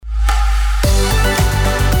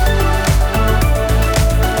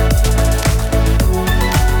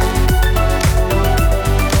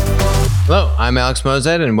I'm Alex Mozed,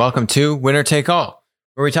 and welcome to Winner Take All,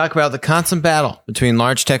 where we talk about the constant battle between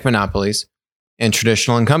large tech monopolies and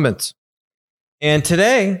traditional incumbents. And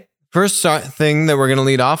today, first thing that we're going to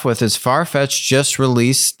lead off with is Farfetch just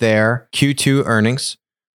released their Q2 earnings.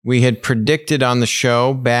 We had predicted on the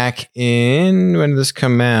show back in, when did this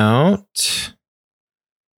come out?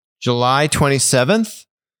 July 27th.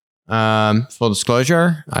 Full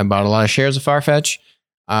disclosure, I bought a lot of shares of Farfetch.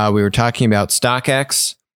 We were talking about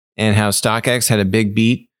StockX and how StockX had a big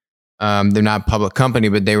beat. They're not a public company,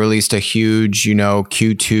 but they released a huge,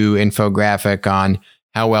 Q2 infographic on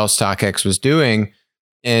how well StockX was doing.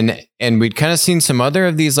 And we'd kind of seen some other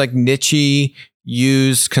of these like niche-y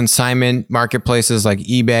used consignment marketplaces like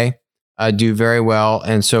eBay do very well.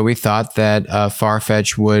 And so we thought that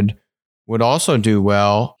Farfetch would also do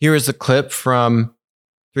well. Here is the clip from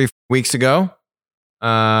 3 weeks ago.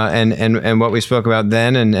 And what we spoke about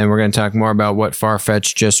then, and we're going to talk more about what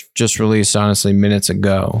Farfetch just released, honestly, minutes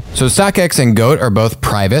ago. So StockX and GOAT are both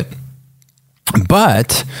private,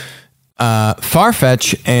 but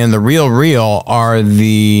Farfetch and The RealReal are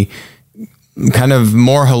the kind of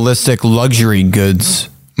more holistic luxury goods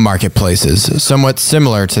marketplaces, somewhat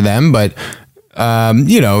similar to them, but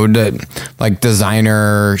like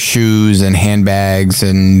designer shoes and handbags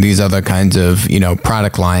and these other kinds of,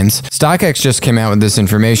 product lines. StockX just came out with this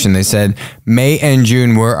information. They said May and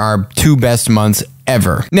June were our 2 best months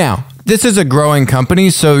ever. Now, this is a growing company,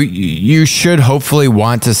 so you should hopefully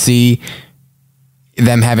want to see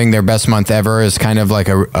them having their best month ever as kind of like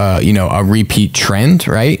a repeat trend,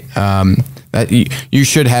 right? That you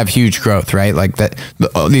should have huge growth, right? Like that,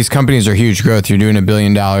 these companies are huge growth. You're doing $1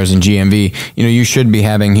 billion in GMV. You should be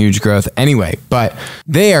having huge growth anyway. But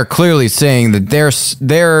they are clearly saying that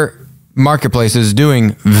their marketplace is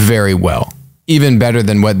doing very well, even better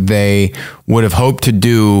than what they would have hoped to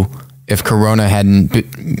do if Corona hadn't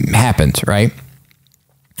happened, right?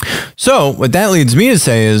 So what that leads me to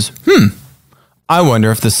say is, I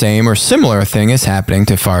wonder if the same or similar thing is happening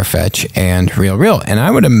to Farfetch and RealReal. And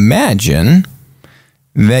I would imagine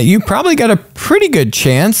that you probably got a pretty good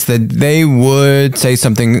chance that they would say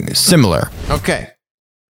something similar. Okay.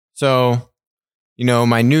 So,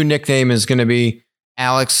 my new nickname is going to be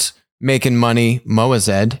Alex Making Money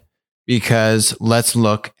Moazed, because let's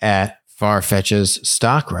look at Farfetch's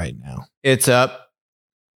stock right now. It's up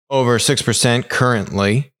over 6%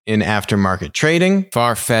 currently in aftermarket trading.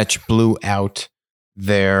 Farfetch blew out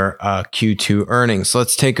their Q2 earnings.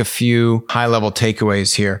 Let's take a few high-level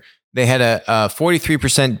takeaways here. They had a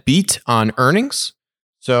 43% beat on earnings.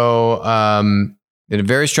 So they had a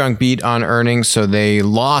very strong beat on earnings. So they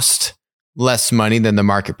lost less money than the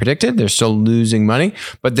market predicted. They're still losing money,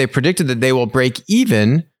 but they predicted that they will break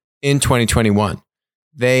even in 2021.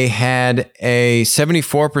 They had a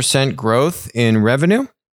 74% growth in revenue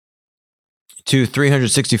to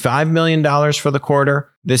 $365 million for the quarter.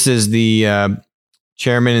 This is the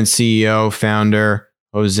Chairman and CEO, founder,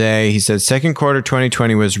 Jose. He said, second quarter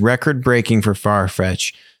 2020 was record-breaking for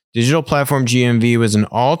Farfetch. Digital platform GMV was an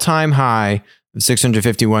all-time high of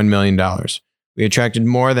 $651 million. We attracted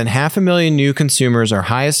more than 500,000 new consumers, our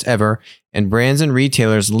highest ever, and brands and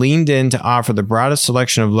retailers leaned in to offer the broadest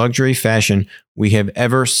selection of luxury fashion we have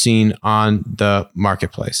ever seen on the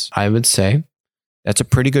marketplace. I would say that's a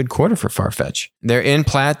pretty good quarter for Farfetch. They're in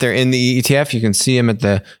Plaid. They're in the ETF. You can see them at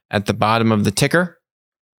the bottom of the ticker.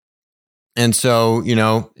 And so,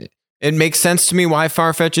 it makes sense to me why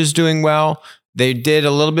Farfetch is doing well. They did a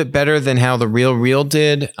little bit better than how the RealReal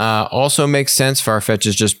did. Also makes sense. Farfetch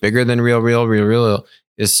is just bigger than RealReal. RealReal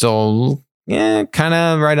is still kind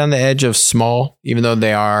of right on the edge of small, even though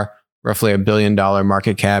they are roughly $1 billion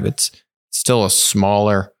market cap. It's still a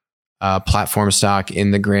smaller platform stock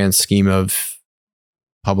in the grand scheme of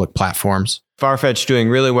public platforms. Farfetch doing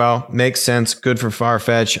really well. Makes sense. Good for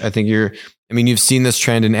Farfetch. I think you've seen this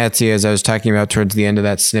trend in Etsy, as I was talking about towards the end of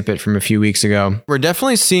that snippet from a few weeks ago. We're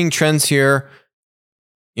definitely seeing trends here,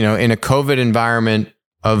 in a COVID environment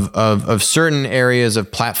of certain areas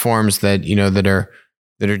of platforms that,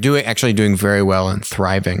 that are doing very well and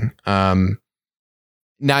thriving.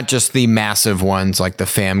 Not just the massive ones like the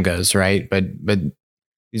Famgas, right? But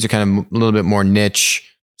these are kind of a little bit more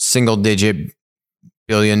niche, single-digit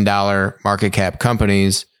billion-dollar market cap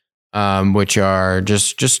companies, which are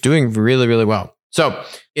just doing really, really well. So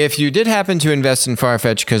if you did happen to invest in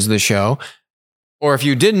Farfetch because of the show, or if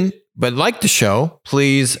you didn't, but like the show,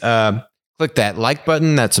 please click that like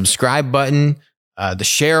button, that subscribe button, the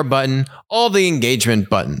share button, all the engagement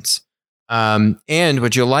buttons. And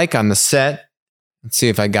what you'll like on the set, let's see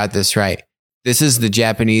if I got this right. This is the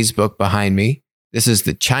Japanese book behind me. This is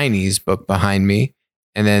the Chinese book behind me.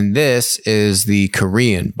 And then this is the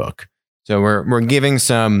Korean book. So we're giving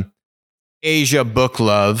some Asia book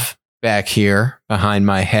love back here behind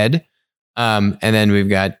my head. And then we've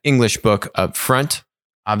got English book up front,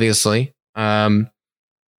 obviously. I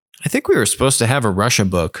think we were supposed to have a Russia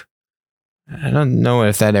book. I don't know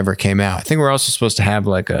if that ever came out. I think we're also supposed to have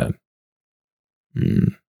like a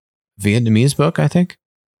Vietnamese book, I think.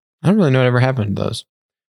 I don't really know what ever happened to those.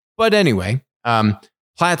 But anyway,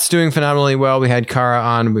 Plaid's doing phenomenally well. We had Kara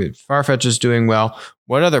on. Farfetch is doing well.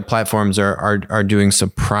 What other platforms are doing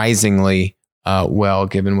surprisingly well,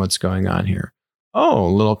 given what's going on here? Oh,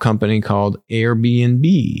 a little company called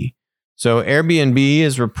Airbnb. So Airbnb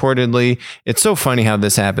is reportedly, it's so funny how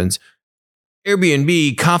this happens.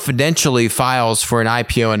 Airbnb confidentially files for an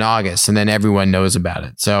IPO in August, and then everyone knows about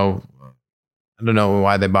it. So I don't know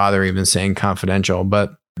why they bother even saying confidential,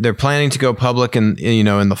 but they're planning to go public in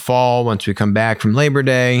the fall once we come back from Labor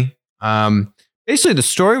Day. Basically, the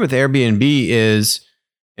story with Airbnb is,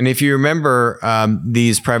 and if you remember,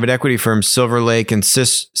 these private equity firms, Silver Lake and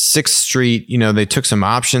Sixth Street, they took some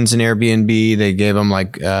options in Airbnb. They gave them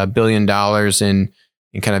like $1 billion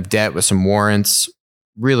in kind of debt with some warrants.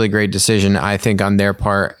 Really great decision, I think, on their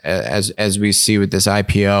part, as we see with this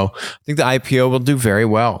IPO. I think the IPO will do very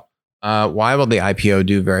well. Why will the IPO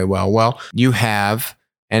do very well? Well, you have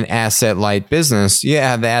an asset-light business.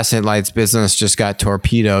 Yeah, the asset-light business just got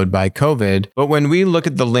torpedoed by COVID. But when we look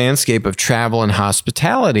at the landscape of travel and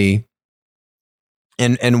hospitality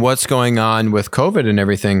and what's going on with COVID and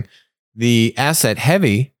everything, the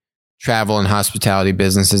asset-heavy travel and hospitality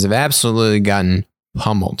businesses have absolutely gotten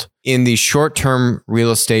pummeled. In the short-term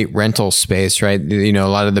real estate rental space, right? A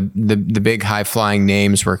lot of the big high-flying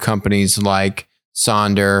names were companies like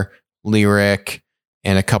Sonder, Lyric,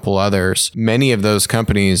 and a couple others. Many of those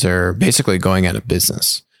companies are basically going out of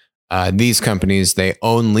business. These companies, they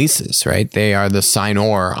own leases, right? They are the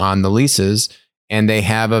signor on the leases, and they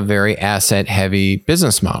have a very asset-heavy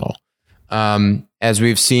business model. As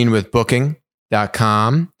we've seen with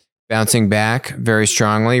Booking.com, bouncing back very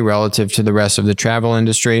strongly relative to the rest of the travel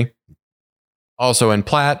industry. Also in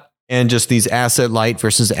Plaid, and just these asset-light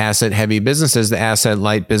versus asset-heavy businesses. The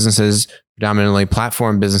asset-light businesses, predominantly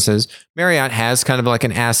platform businesses. Marriott has kind of like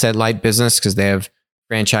an asset-light business because they have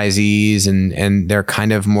franchisees and they're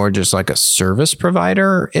kind of more just like a service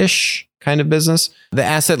provider-ish kind of business. The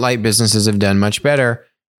asset-light businesses have done much better,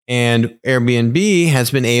 and Airbnb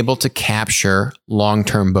has been able to capture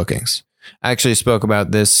long-term bookings. I actually spoke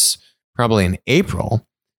about this probably in April,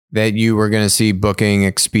 that you were going to see Booking,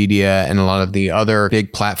 Expedia, and a lot of the other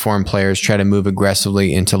big platform players try to move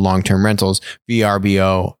aggressively into long-term rentals.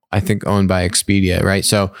 VRBO, I think, owned by Expedia, right?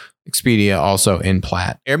 So Expedia also in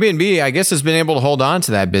Plaid. Airbnb, I guess, has been able to hold on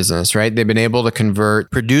to that business, right? They've been able to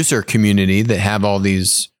convert producer community that have all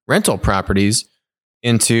these rental properties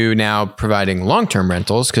into now providing long-term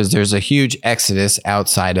rentals because there's a huge exodus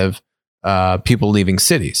outside of people leaving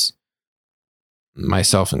cities,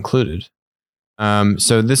 myself included.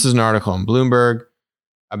 So this is an article on Bloomberg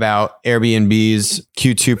about Airbnb's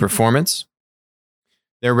Q2 performance.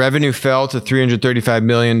 Their revenue fell to $335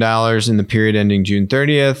 million in the period ending June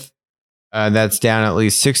 30th. That's down at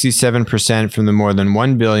least 67% from the more than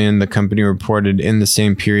 $1 billion the company reported in the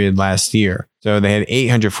same period last year. So they had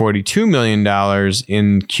 $842 million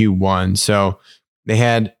in Q1. So they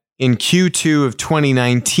had in Q2 of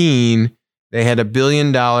 2019, they had $1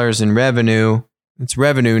 billion in revenue. It's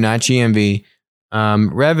revenue, not GMV.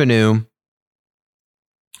 Revenue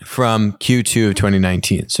from Q2 of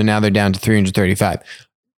 2019. So now they're down to 335.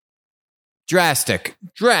 Drastic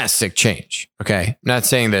change. Okay. I'm not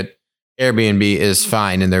saying that Airbnb is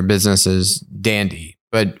fine and their business is dandy,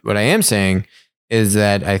 but what I am saying is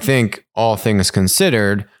that I think all things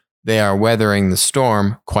considered, they are weathering the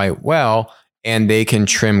storm quite well and they can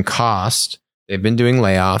trim cost. They've been doing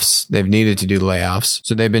layoffs. They've needed to do layoffs.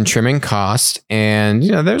 So they've been trimming cost, and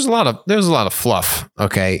there's a lot of fluff,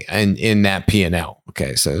 okay, in that P&L.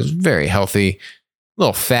 Okay, so it's very healthy,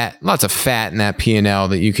 little fat, lots of fat in that P&L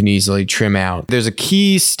that you can easily trim out. There's a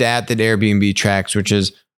key stat that Airbnb tracks, which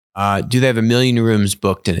is do they have 1 million rooms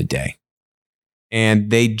booked in a day?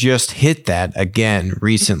 And they just hit that again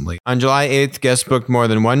recently. On July 8th, guests booked more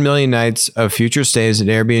than 1 million nights of future stays at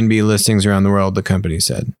Airbnb listings around the world, the company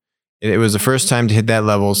said. It was the first time to hit that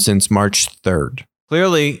level since March 3rd.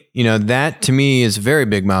 Clearly, that to me is a very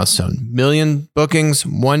big milestone. 1 million bookings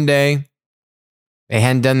one day. They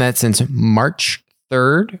hadn't done that since March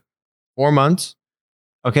 3rd, 4 months.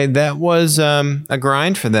 Okay, that was a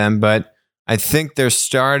grind for them, but I think they're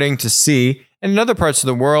starting to see, and in other parts of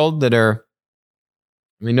the world that are,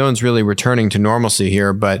 no one's really returning to normalcy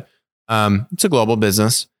here, but it's a global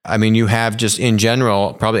business. I mean, you have just in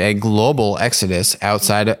general, probably a global exodus out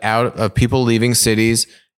of people leaving cities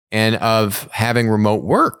and of having remote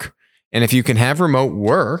work. And if you can have remote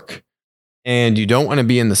work and you don't want to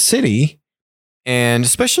be in the city, and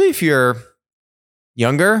especially if you're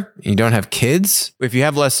younger, you don't have kids, if you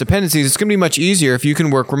have less dependencies, it's going to be much easier if you can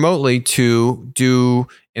work remotely to do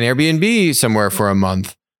an Airbnb somewhere for a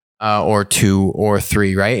month or 2 or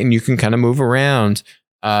 3, right? And you can kind of move around.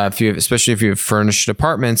 Especially if you have furnished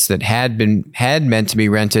apartments that had meant to be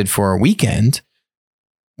rented for a weekend,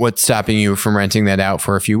 what's stopping you from renting that out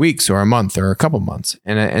for a few weeks or a month or a couple months?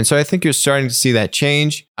 And so I think you're starting to see that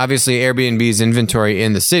change. Obviously, Airbnb's inventory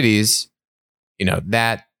in the cities,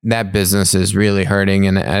 that business is really hurting,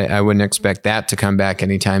 and I wouldn't expect that to come back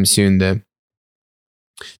anytime soon.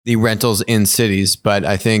 The rentals in cities, but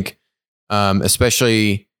I think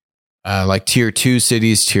especially like tier 2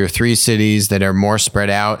 cities, tier 3 cities that are more spread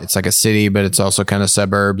out. It's like a city, but it's also kind of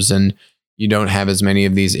suburbs, and you don't have as many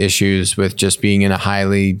of these issues with just being in a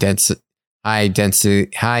high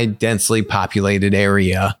densely populated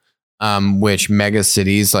area, which mega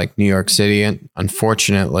cities like New York City,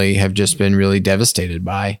 unfortunately, have just been really devastated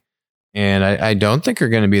by. And I don't think are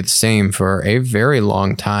going to be the same for a very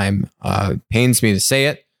long time. Pains me to say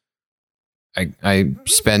it. I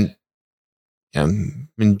spent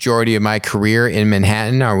majority of my career in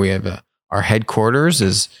Manhattan. Our headquarters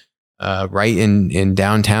is right in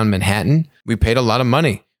downtown Manhattan. We paid a lot of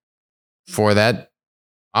money for that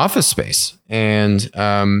office space, and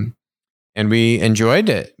we enjoyed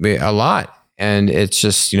it a lot. And it's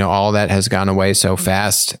just all that has gone away so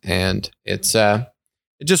fast, and it's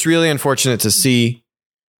just really unfortunate to see.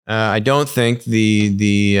 I don't think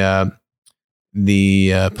the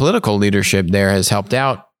political leadership there has helped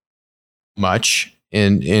out much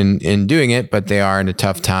in doing it, but they are in a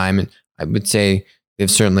tough time, and I would say they've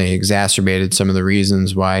certainly exacerbated some of the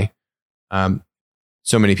reasons why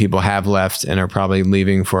so many people have left and are probably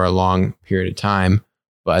leaving for a long period of time.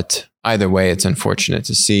 But either way, it's unfortunate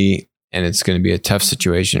to see, and it's going to be a tough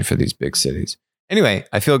situation for these big cities. Anyway,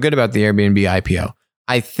 I feel good about the Airbnb IPO.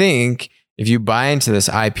 I think if you buy into this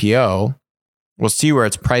IPO, we'll see where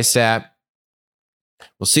it's priced at.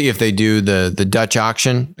 We'll see if they do the Dutch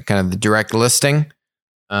auction, kind of the direct listing,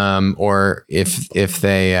 or if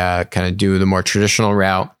they kind of do the more traditional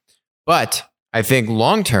route. But I think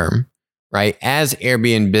long term, right, as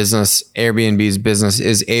Airbnb's business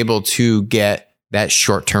is able to get that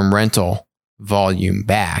short term rental volume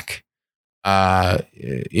back, that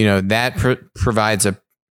provides a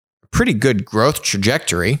pretty good growth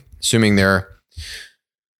trajectory, assuming they're,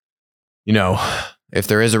 if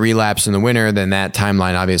there is a relapse in the winter, then that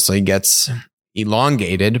timeline obviously gets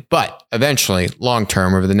elongated. But eventually, long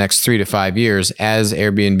term, over the next 3 to 5 years, as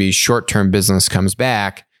Airbnb's short term business comes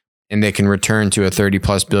back and they can return to a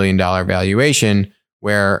 $30+ billion valuation,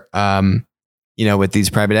 where, with these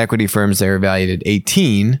private equity firms, they're valued at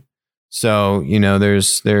 18. So,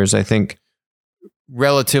 there's, I think,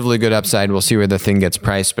 relatively good upside. We'll see where the thing gets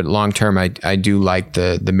priced. But long term, I do like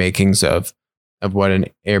the makings of what an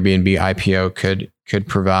Airbnb IPO could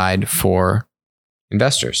provide for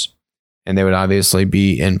investors. And they would obviously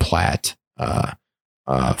be in Platt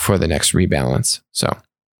for the next rebalance. So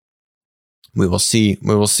we will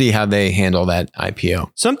see how they handle that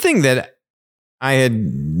IPO. Something that I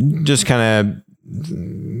had just kind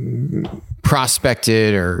of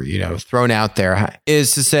prospected or thrown out there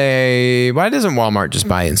is to say, why doesn't Walmart just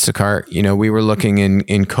buy Instacart? We were looking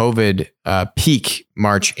in COVID peak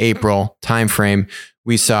March, April timeframe.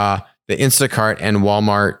 We saw the Instacart and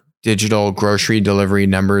Walmart digital grocery delivery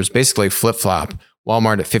numbers basically flip-flop.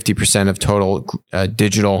 Walmart at 50% of total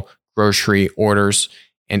digital grocery orders,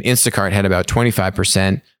 and Instacart had about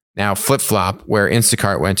 25%. Now flip-flop, where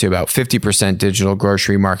Instacart went to about 50% digital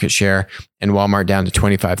grocery market share and Walmart down to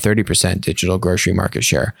 25-30% digital grocery market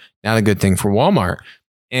share. Not a good thing for Walmart.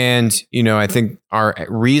 And, I think our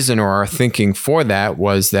reason or our thinking for that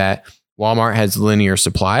was that Walmart has linear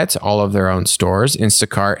supply to all of their own stores.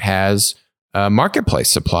 Instacart has marketplace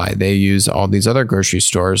supply. They use all these other grocery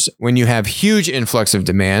stores. When you have huge influx of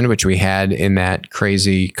demand, which we had in that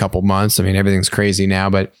crazy couple months, I mean, everything's crazy now,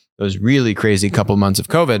 but those really crazy couple months of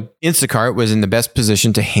COVID, Instacart was in the best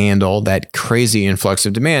position to handle that crazy influx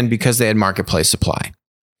of demand because they had marketplace supply.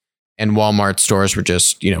 And Walmart stores were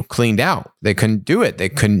just, cleaned out. They couldn't do it. They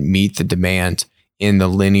couldn't meet the demand in the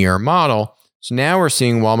linear model. So now we're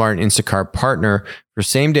seeing Walmart and Instacart partner for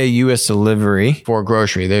same-day U.S. delivery for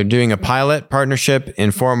grocery. They're doing a pilot partnership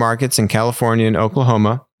in 4 markets in California and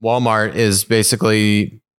Oklahoma. Walmart is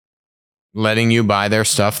basically letting you buy their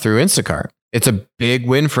stuff through Instacart. It's a big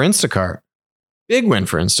win for Instacart. Big win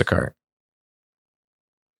for Instacart.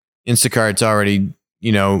 Instacart's already,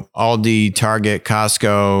 Aldi, Target,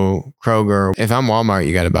 Costco, Kroger. If I'm Walmart,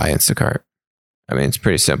 you got to buy Instacart. I mean, it's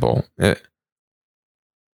pretty simple.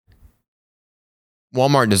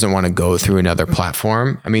 Walmart doesn't want to go through another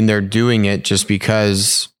platform. I mean, they're doing it just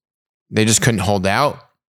because they just couldn't hold out,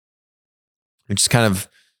 which is kind of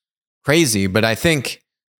crazy. But I think,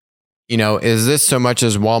 is this so much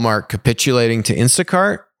as Walmart capitulating to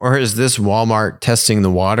Instacart, or is this Walmart testing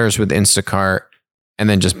the waters with Instacart and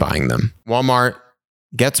then just buying them? Walmart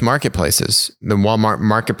gets marketplaces. The Walmart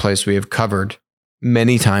marketplace we have covered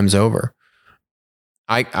many times over.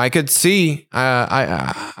 I could see,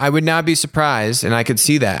 I would not be surprised, and I could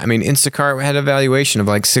see that. I mean, Instacart had a valuation of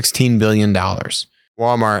like $16 billion.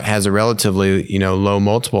 Walmart has a relatively, low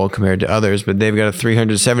multiple compared to others, but they've got a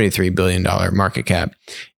 $373 billion market cap.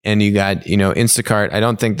 And you got, Instacart, I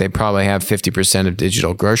don't think they probably have 50% of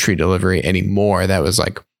digital grocery delivery anymore. That was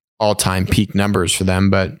like all-time peak numbers for them.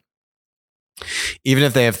 But even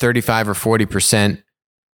if they have 35 or 40%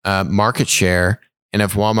 market share, and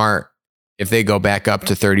if Walmart, if they go back up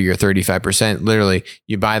to 30 or 35%, literally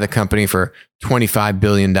you buy the company for $25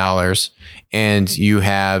 billion and you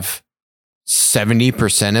have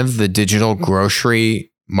 70% of the digital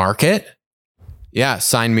grocery market. Yeah,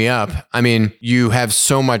 sign me up. I mean, you have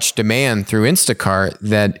so much demand through Instacart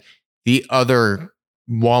that the other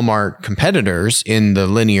Walmart competitors in the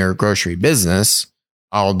linear grocery business,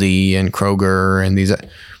 Aldi and Kroger and these,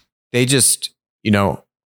 they just,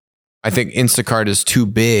 I think Instacart is too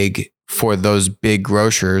big for those big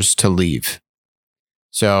grocers to leave.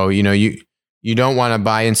 So, you don't want to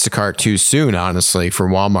buy Instacart too soon, honestly, for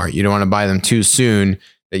Walmart. You don't want to buy them too soon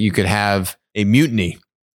that you could have a mutiny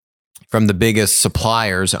from the biggest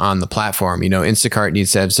suppliers on the platform. Instacart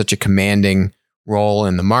needs to have such a commanding role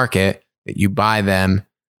in the market that you buy them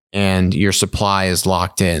and your supply is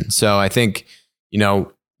locked in. So I think,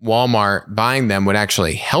 Walmart buying them would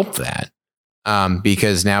actually help that.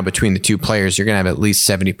 Because now between the two players, you're going to have at least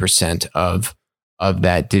 70% of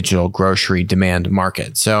that digital grocery demand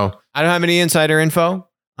market. So I don't have any insider info.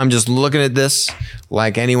 I'm just looking at this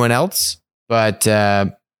like anyone else, but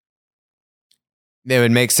it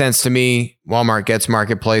would make sense to me. Walmart gets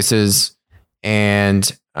marketplaces,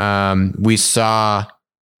 and we saw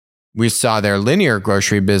their linear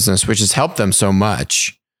grocery business, which has helped them so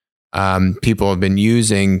much. People have been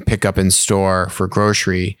using pickup in store for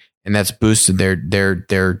grocery, and that's boosted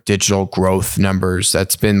their digital growth numbers.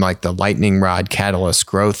 That's been like the lightning rod catalyst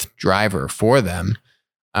growth driver for them.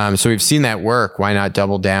 So we've seen that work. Why not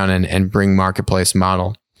double down and bring marketplace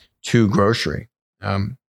model to grocery?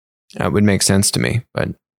 That would make sense to me, but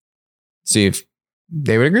see if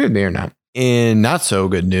they would agree with me or not. In not so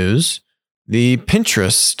good news, the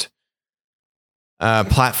Pinterest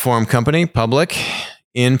platform company, public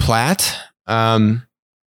in Platt, having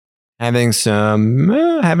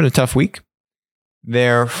a tough week.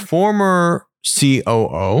 Their former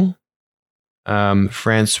COO,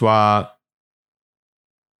 Francois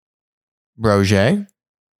Broget,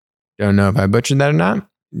 don't know if I butchered that or not,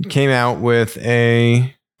 came out with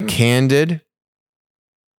a candid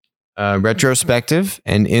retrospective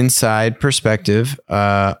and inside perspective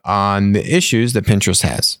on the issues that Pinterest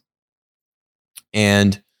has.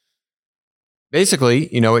 And basically,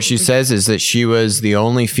 what she says is that she was the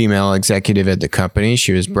only female executive at the company.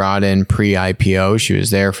 She was brought in pre-IPO. She was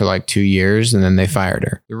there for like 2 years, and then they fired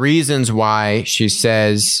her. The reasons why she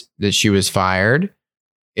says that she was fired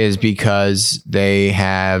is because they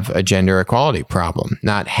have a gender equality problem.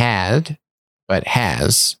 Not had, but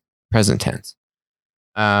has, present tense.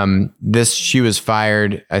 She was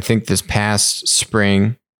fired, I think, this past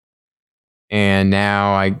spring, and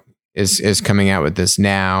now is coming out with this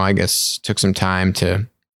now. I guess took some time to,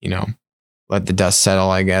 let the dust settle,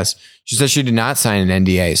 I guess. She says she did not sign an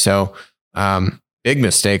NDA. So, big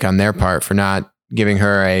mistake on their part for not giving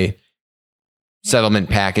her a settlement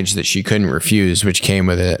package that she couldn't refuse, which came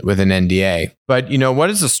with an NDA. But, what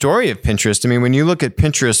is the story of Pinterest? I mean, when you look at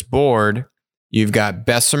Pinterest board, you've got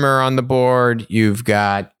Bessemer on the board. You've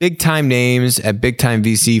got big time names at big time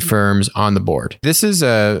VC firms on the board. This is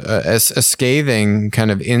a scathing kind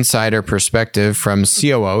of insider perspective from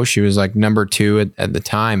COO. She was like number 2 at the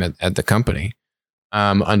time at the company,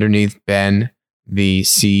 underneath Ben, the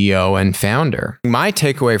CEO and founder. My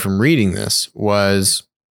takeaway from reading this was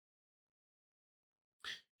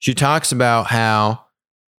she talks about how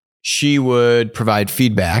she would provide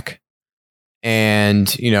feedback,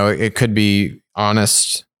 and, it could be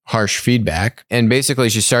honest, harsh feedback. And basically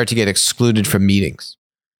she started to get excluded from meetings.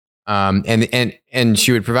 And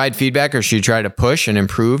she would provide feedback, or she'd try to push and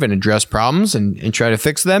improve and address problems and try to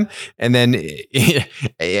fix them. And then,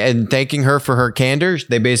 and thanking her for her candor,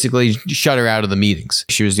 they basically shut her out of the meetings.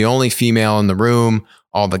 She was the only female in the room.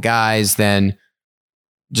 All the guys then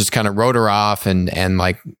just kind of wrote her off and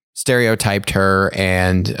like stereotyped her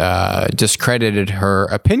and discredited her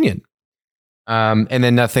opinion. And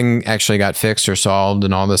then nothing actually got fixed or solved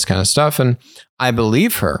and all this kind of stuff. And I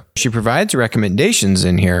believe her. She provides recommendations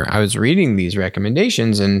in here. I was reading these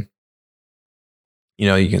recommendations and,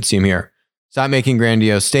 you can see them here. Stop making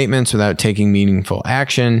grandiose statements without taking meaningful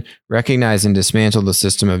action. Recognize and dismantle the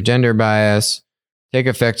system of gender bias. Take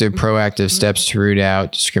effective proactive steps to root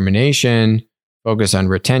out discrimination. Focus on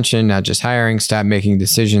retention, not just hiring. Stop making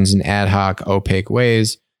decisions in ad hoc, opaque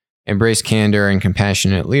ways. Embrace candor and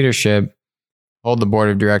compassionate leadership. Hold the board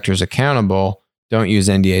of directors accountable. Don't use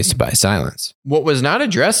NDAs to buy silence. What was not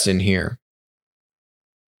addressed in here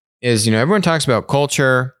is, everyone talks about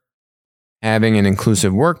culture, having an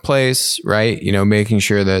inclusive workplace, right? Making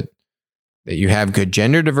sure that you have good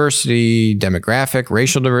gender diversity, demographic,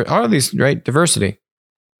 racial diversity, all of these, right? Diversity.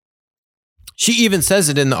 She even says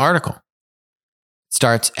it in the article. It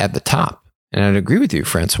starts at the top. And I'd agree with you,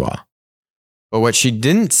 Francois. But what she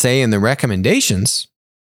didn't say in the recommendations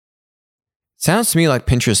sounds to me like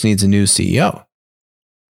Pinterest needs a new CEO.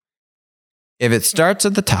 If it starts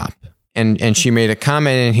at the top, and she made a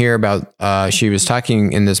comment in here about, she was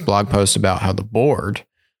talking in this blog post about how the board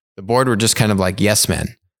were just kind of like yes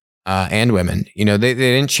men and women. they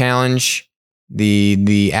didn't challenge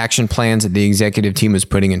the action plans that the executive team was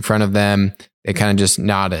putting in front of them. They kind of just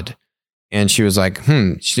nodded. And she was like,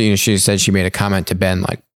 she said she made a comment to Ben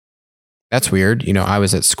like, that's weird. I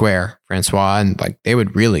was at Square, Francois, and like they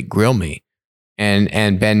would really grill me.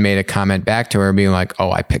 And Ben made a comment back to her being like,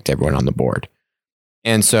 oh, I picked everyone on the board.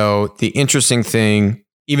 And so the interesting thing,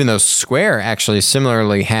 even though Square actually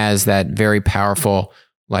similarly has that very powerful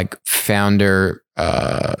like founder,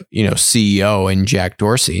 CEO in Jack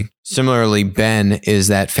Dorsey. Similarly, Ben is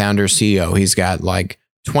that founder CEO. He's got like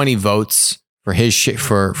 20 votes for his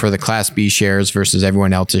for the Class B shares versus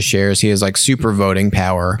everyone else's shares. He has like super voting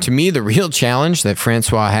power. To me, the real challenge that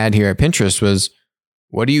Francois had here at Pinterest was,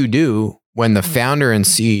 what do you do when the founder and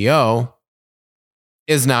CEO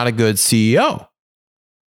is not a good CEO?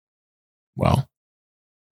 Well,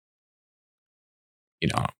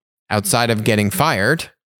 outside of getting fired,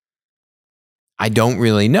 I don't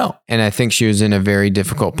really know. And I think she was in a very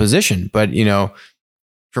difficult position. But,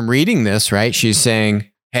 from reading this, right, she's saying,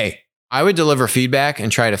 hey, I would deliver feedback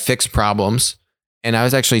and try to fix problems. And I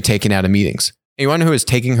was actually taken out of meetings. Anyone who was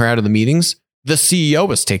taking her out of the meetings, the CEO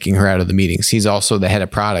was taking her out of the meetings. He's also the head of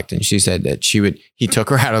product. And she said that he took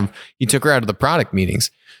her out of the product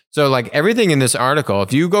meetings. So like everything in this article,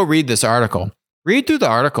 if you go read this article, read through the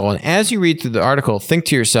article. And as you read through the article, think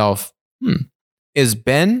to yourself, is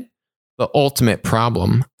Ben the ultimate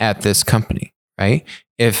problem at this company, right?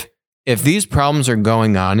 If these problems are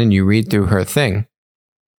going on and you read through her thing,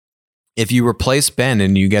 if you replace Ben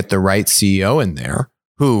and you get the right CEO in there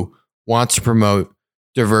who wants to promote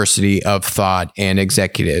diversity of thought and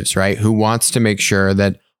executives, right? Who wants to make sure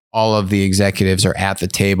that all of the executives are at the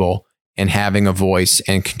table and having a voice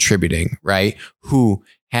and contributing, right? Who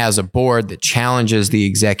has a board that challenges the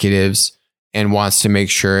executives and wants to make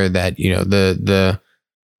sure that,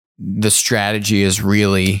 the strategy is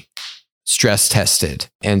really stress tested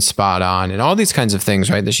and spot on and all these kinds of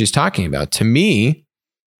things, right? That she's talking about. To me,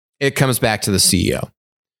 it comes back to the CEO.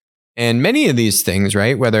 And many of these things,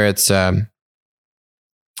 right? Whether it's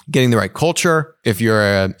getting the right culture, if you're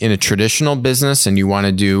in a traditional business and you want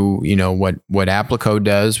to do, what Applico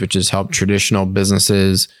does, which is help traditional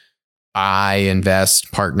businesses buy,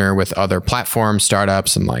 invest, partner with other platform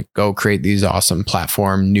startups and like go create these awesome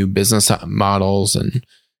platform, new business models and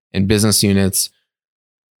business units.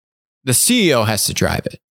 The CEO has to drive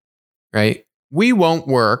it, right? We won't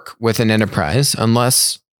work with an enterprise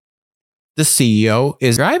unless the CEO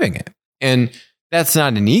is driving it. And that's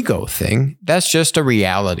not an ego thing. That's just a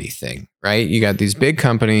reality thing, right? You got these big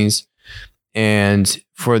companies, and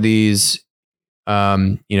for these,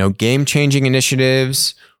 game-changing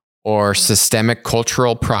initiatives or systemic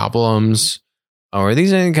cultural problems, or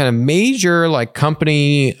these any kind of major like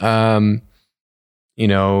company,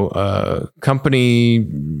 company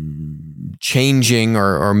changing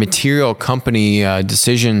or material company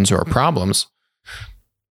decisions or problems,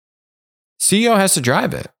 CEO has to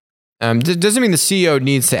drive it. Doesn't mean the CEO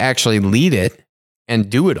needs to actually lead it and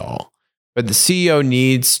do it all, but the CEO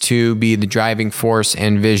needs to be the driving force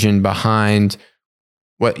and vision behind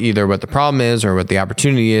what the problem is or what the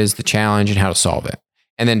opportunity is, the challenge, and how to solve it.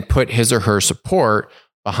 And then put his or her support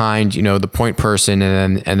behind, the point person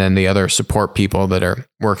and then the other support people that are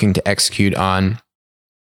working to execute on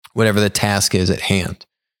whatever the task is at hand.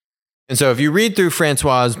 And so if you read through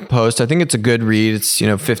Francois' post, I think it's a good read. It's,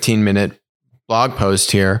 15-minute blog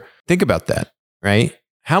post here. Think about that, right?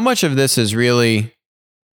 How much of this is really,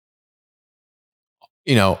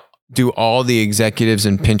 do all the executives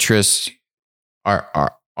in Pinterest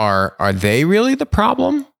are they really the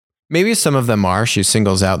problem? Maybe some of them are. She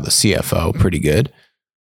singles out the CFO pretty good.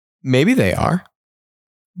 Maybe they are.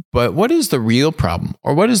 But what is the real problem,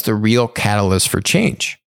 or what is the real catalyst for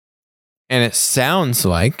change? And it sounds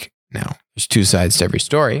like, now there's two sides to every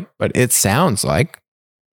story, but it sounds like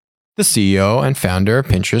the CEO and founder of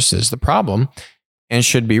Pinterest is the problem and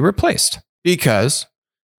should be replaced. Because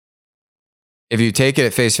if you take it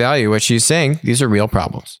at face value, what she's saying, these are real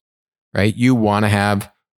problems, right? You want to have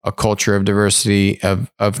a culture of diversity,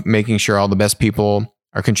 of making sure all the best people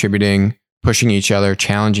are contributing, pushing each other,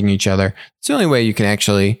 challenging each other. It's the only way you can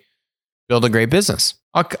actually build a great business.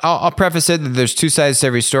 I'll preface it that there's two sides to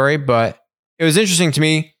every story, but it was interesting to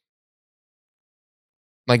me.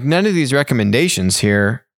 Like, none of these recommendations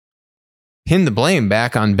here pin the blame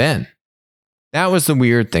back on Ben. That was the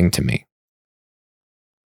weird thing to me.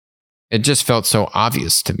 It just felt so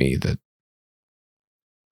obvious to me that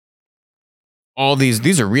all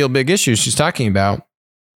these are real big issues she's talking about.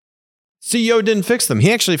 CEO didn't fix them.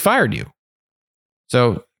 He actually fired you.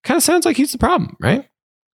 So kind of sounds like he's the problem, right?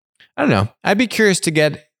 I don't know. I'd be curious to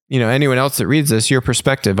get, anyone else that reads this, your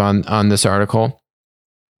perspective on this article.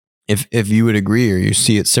 If you would agree or you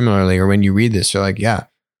see it similarly, or when you read this, you're like, yeah,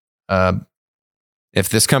 if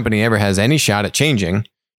this company ever has any shot at changing,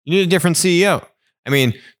 you need a different CEO. I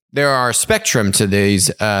mean, there are a spectrum to these,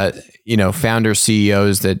 founder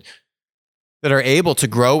CEOs that are able to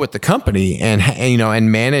grow with the company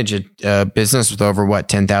and manage a business with over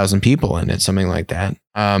 10,000 people in it, something like that.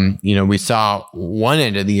 We saw one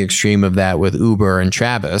end of the extreme of that with Uber and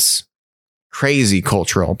Travis. Crazy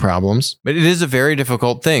cultural problems, but it is a very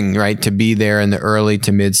difficult thing, right? To be there in the early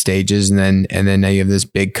to mid stages, and then now you have this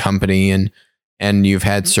big company, and you've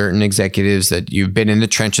had certain executives that you've been in the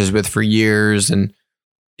trenches with for years, and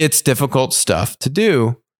it's difficult stuff to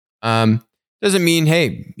do. Doesn't mean,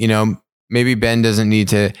 hey, maybe Ben doesn't need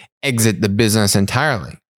to exit the business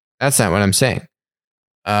entirely. That's not what I'm saying.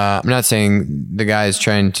 I'm not saying the guy is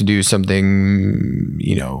trying to do something,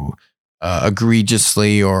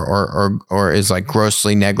 egregiously or is like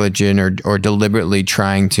grossly negligent or deliberately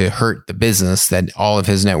trying to hurt the business that all of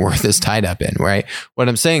his net worth is tied up in, right? What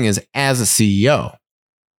I'm saying is, as a CEO,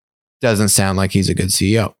 doesn't sound like he's a good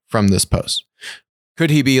CEO from this post.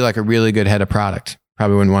 Could he be like a really good head of product?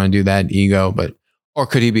 Probably wouldn't want to do that, ego, or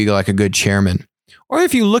could he be like a good chairman? Or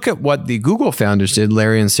if you look at what the Google founders did,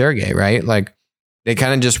 Larry and Sergey, right? Like, they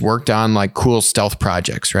kind of just worked on like cool stealth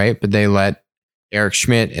projects, right? But they let Eric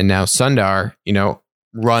Schmidt and now Sundar,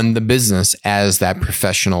 run the business as that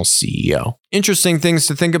professional CEO. Interesting things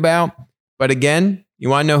to think about. But again, you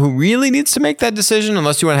want to know who really needs to make that decision,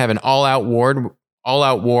 unless you want to have an all-out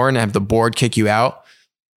war and have the board kick you out,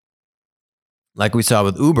 like we saw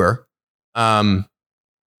with Uber.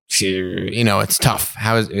 It's tough.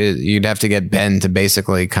 You'd have to get Ben to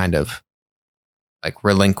basically kind of like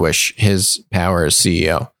relinquish his power as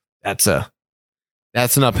CEO. That's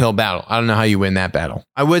an uphill battle. I don't know how you win that battle.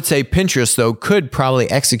 I would say Pinterest, though, could probably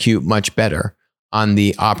execute much better on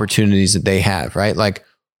the opportunities that they have, right? Like,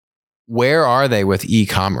 where are they with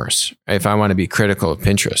e-commerce? If I want to be critical of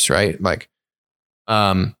Pinterest, right? Like,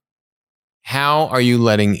 how are you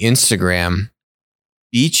letting Instagram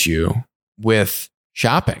beat you with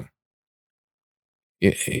shopping?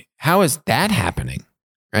 How is that happening,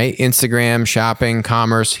 right? Instagram, shopping,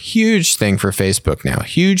 commerce, huge thing for Facebook now,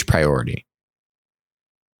 huge priority.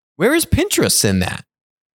 Where is Pinterest in that?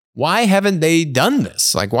 Why haven't they done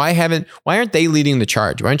this? Like, why aren't they leading the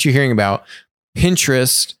charge? Why aren't you hearing about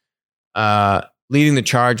Pinterest leading the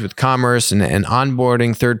charge with commerce and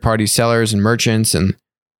onboarding third-party sellers and merchants? And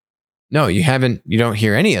no, you don't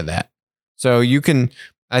hear any of that. So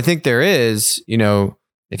I think there is,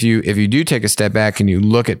 if you do take a step back and you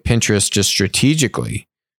look at Pinterest just strategically,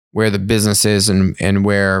 where the business is and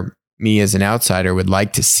where me as an outsider would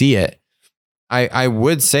like to see it, I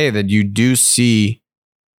would say that you do see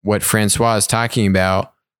what Francois is talking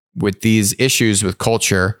about with these issues with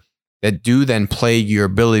culture that do then plague your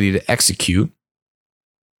ability to execute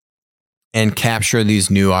and capture these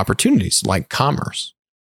new opportunities like commerce,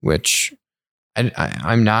 which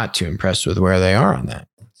I'm not too impressed with where they are on that.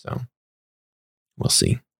 So we'll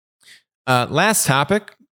see. Last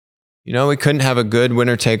topic, we couldn't have a good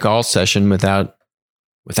winner take all session without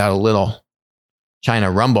a little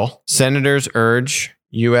China rumble. Senators urge,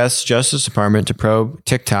 U.S. Justice Department to probe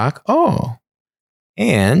TikTok. Oh,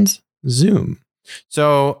 and Zoom.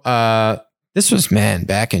 So this was,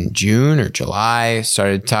 back in June or July,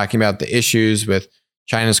 started talking about the issues with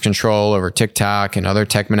China's control over TikTok and other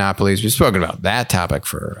tech monopolies. We've spoken about that topic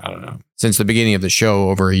for, since the beginning of the show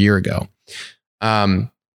over a year ago.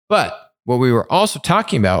 But what we were also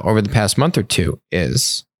talking about over the past month or two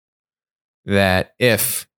is that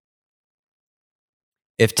if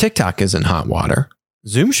TikTok is in hot water,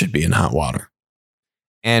 Zoom should be in hot water.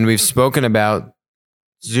 And we've spoken about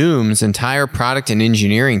Zoom's entire product and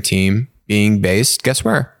engineering team being based, guess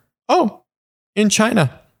where? Oh, in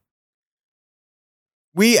China.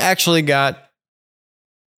 We actually got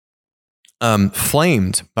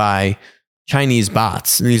flamed by Chinese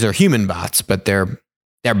bots. These are human bots, but they're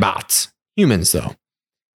bots. Humans, though.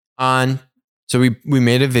 So we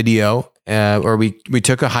made a video, or we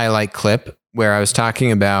took a highlight clip where I was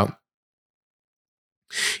talking about,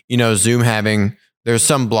 Zoom having, there's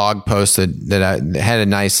some blog post that had a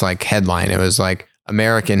nice like headline. It was like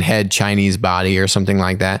American head, Chinese body or something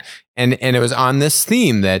like that. And it was on this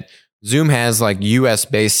theme that Zoom has like US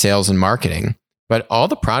based sales and marketing, but all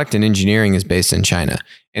the product and engineering is based in China.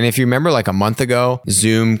 And if you remember, like a month ago,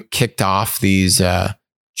 Zoom kicked off these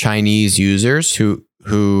Chinese users who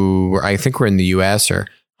were, I think, were in the US or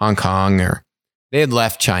Hong Kong, or they had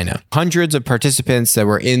left China. Hundreds of participants that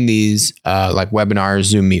were in these like webinar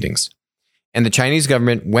Zoom meetings. And the Chinese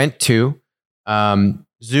government went to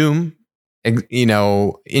Zoom,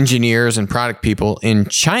 engineers and product people in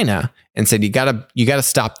China and said, you gotta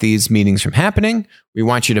stop these meetings from happening. We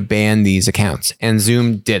want you to ban these accounts. And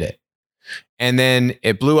Zoom did it. And then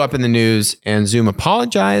it blew up in the news, and Zoom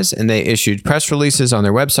apologized, and they issued press releases on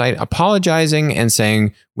their website apologizing and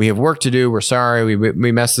saying, we have work to do. We're sorry.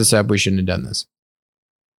 We messed this up. We shouldn't have done this.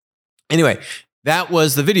 Anyway, that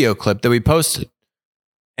was the video clip that we posted.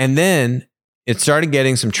 And then it started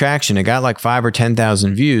getting some traction. It got like 5,000 or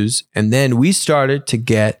 10,000 views. And then we started to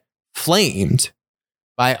get flamed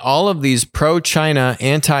by all of these pro-China,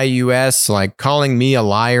 anti-US, like calling me a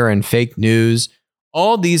liar and fake news,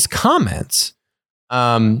 all these comments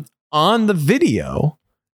on the video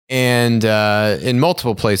and in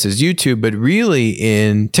multiple places, YouTube, but really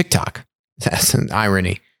in TikTok. That's an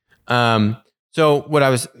irony. So what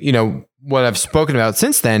I've spoken about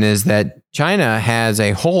since then is that China has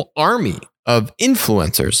a whole army of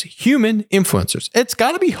influencers, human influencers. It's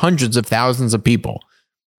got to be hundreds of thousands of people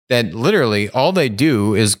that literally all they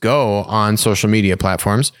do is go on social media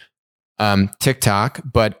platforms, TikTok,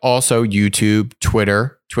 but also YouTube,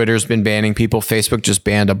 Twitter. Twitter's been banning people. Facebook just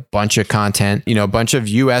banned a bunch of content, a bunch of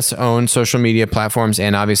US owned social media platforms,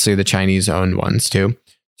 and obviously the Chinese owned ones too,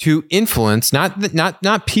 to influence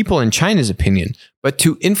not people in China's opinion, but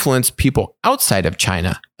to influence people outside of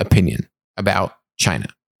China opinion about China,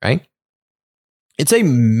 right? It's a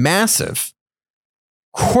massive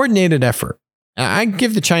coordinated effort. I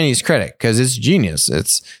give the Chinese credit because it's genius.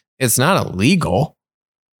 It's not illegal,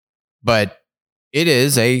 but it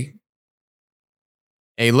is a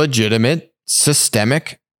legitimate,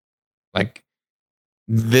 systemic, like,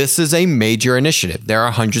 this is a major initiative. There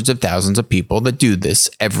are hundreds of thousands of people that do this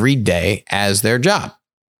every day as their job.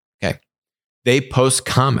 Okay. They post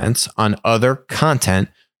comments on other content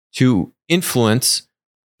to influence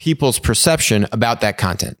people's perception about that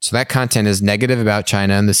content. So that content is negative about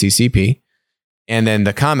China and the CCP. And then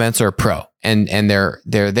the comments are pro, and they're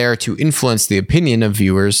there to influence the opinion of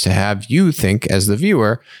viewers, to have you think as the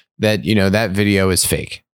viewer that, that video is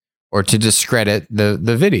fake, or to discredit the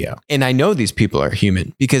video. And I know these people are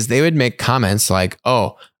human because they would make comments like,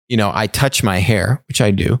 oh, I touch my hair, which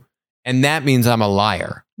I do, and that means I'm a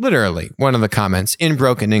liar. Literally, one of the comments in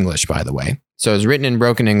broken English, by the way. So it's written in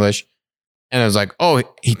broken English. And I was like, oh,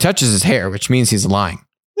 he touches his hair, which means he's lying.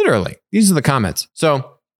 Literally, these are the comments.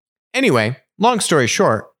 So anyway, long story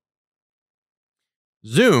short,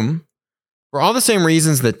 Zoom, for all the same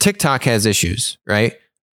reasons that TikTok has issues, right?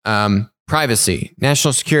 Privacy,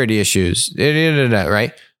 national security issues,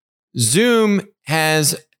 right? Zoom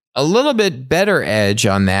has a little bit better edge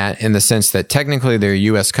on that, in the sense that technically they're a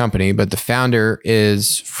US company, but the founder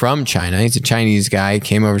is from China. He's a Chinese guy,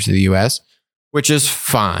 came over to the US, which is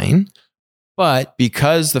fine. But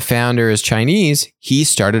because the founder is Chinese, he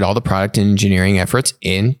started all the product and engineering efforts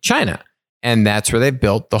in China. And that's where they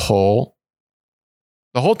built the whole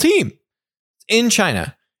team in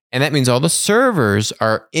China. And that means all the servers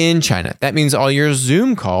are in China. That means all your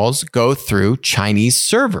Zoom calls go through Chinese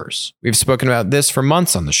servers. We've spoken about this for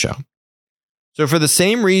months on the show. So for the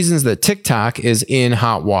same reasons that TikTok is in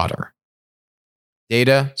hot water,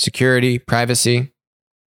 data, security, privacy,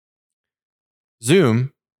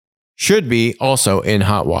 Zoom should be also in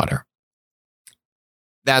hot water.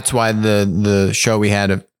 That's why the show we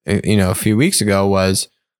had a few weeks ago was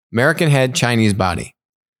American head, Chinese body.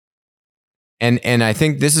 And I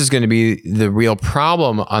think this is going to be the real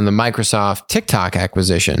problem on the Microsoft TikTok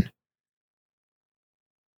acquisition.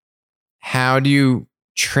 How do you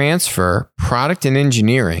transfer product and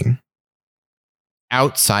engineering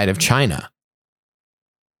outside of China?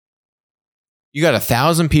 You got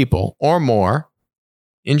 1,000 people or more,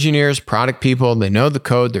 engineers, product people, they know the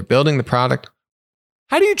code, they're building the product.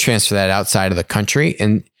 How do you transfer that outside of the country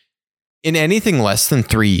in anything less than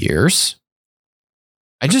 3 years?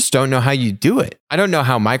 I just don't know how you do it. I don't know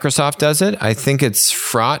how Microsoft does it. I think it's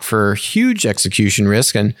fraught for huge execution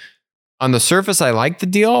risk. And on the surface, I like the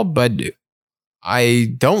deal, but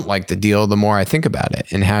I don't like the deal the more I think about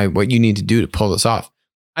it and what you need to do to pull this off.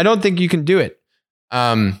 I don't think you can do it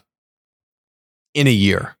in a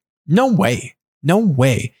year. No way. No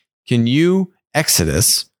way can you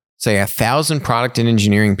exodus, say 1,000 product and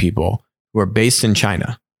engineering people who are based in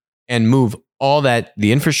China and move all that,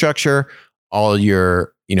 the infrastructure, all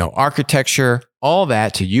your, architecture, all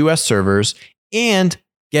that to US servers and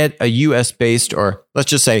get a US based, or let's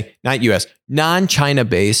just say not US, non-China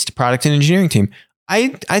based product and engineering team. I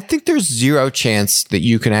think there's zero chance that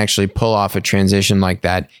you can actually pull off a transition like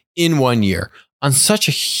that in 1 year on such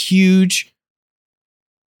a huge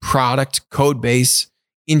product, code base,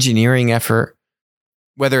 engineering effort,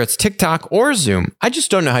 whether it's TikTok or Zoom. I just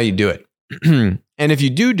don't know how you do it. And if you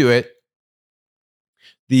do it,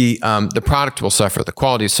 the product will suffer, the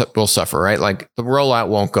quality will suffer, right? Like the rollout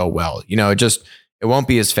won't go well. It won't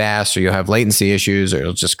be as fast, or you'll have latency issues, or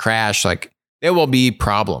it'll just crash. Like there will be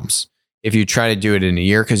problems if you try to do it in a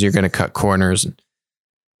year because you're going to cut corners.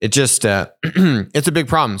 It just it's a big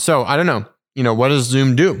problem. So I don't know. What does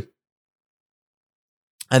Zoom do?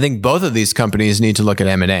 I think both of these companies need to look at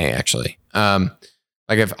M&A. Actually, like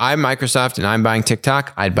if I'm Microsoft and I'm buying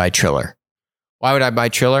TikTok, I'd buy Triller. Why would I buy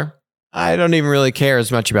Triller? I don't even really care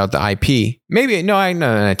as much about the IP. Maybe, no,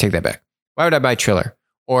 I take that back. Why would I buy Triller?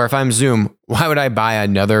 Or if I'm Zoom, why would I buy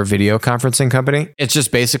another video conferencing company? It's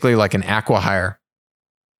just basically like an acqui-hire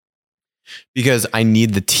because I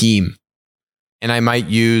need the team and I might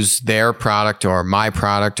use their product or my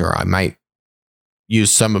product, or I might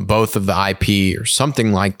use some of both of the IP or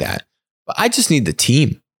something like that. But I just need the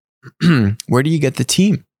team. Where do you get the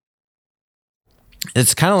team?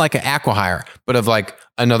 It's kind of like an acqui-hire, but of like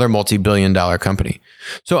another multi-billion-dollar company.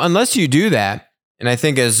 So unless you do that, and I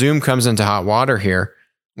think as Zoom comes into hot water here,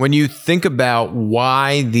 when you think about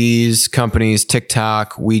why these companies,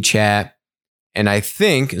 TikTok, WeChat, and I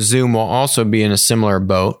think Zoom will also be in a similar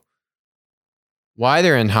boat, why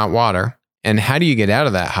they're in hot water, and how do you get out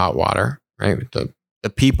of that hot water, right? With the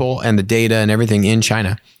people and the data and everything in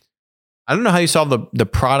China. I don't know how you solve the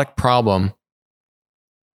product problem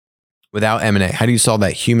without M&A. How do you solve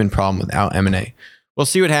that human problem without M&A? We'll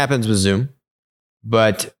see what happens with Zoom.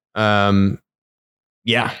 But the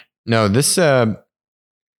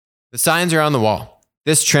signs are on the wall.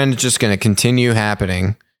 This trend is just going to continue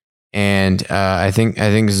happening. And I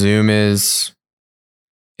think Zoom is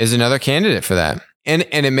another candidate for that. And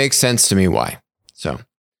it makes sense to me why. So,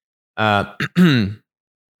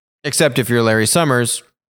 except if you're Larry Summers,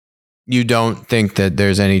 you don't think that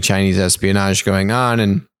there's any Chinese espionage going on,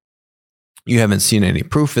 and you haven't seen any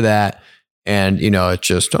proof of that. And, it's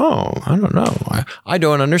just, I don't know. I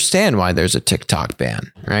don't understand why there's a TikTok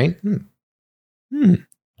ban, right?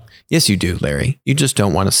 Yes, you do, Larry. You just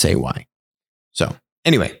don't want to say why. So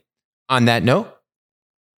anyway, on that note,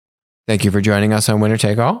 thank you for joining us on Winner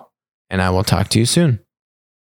Take All, and I will talk to you soon.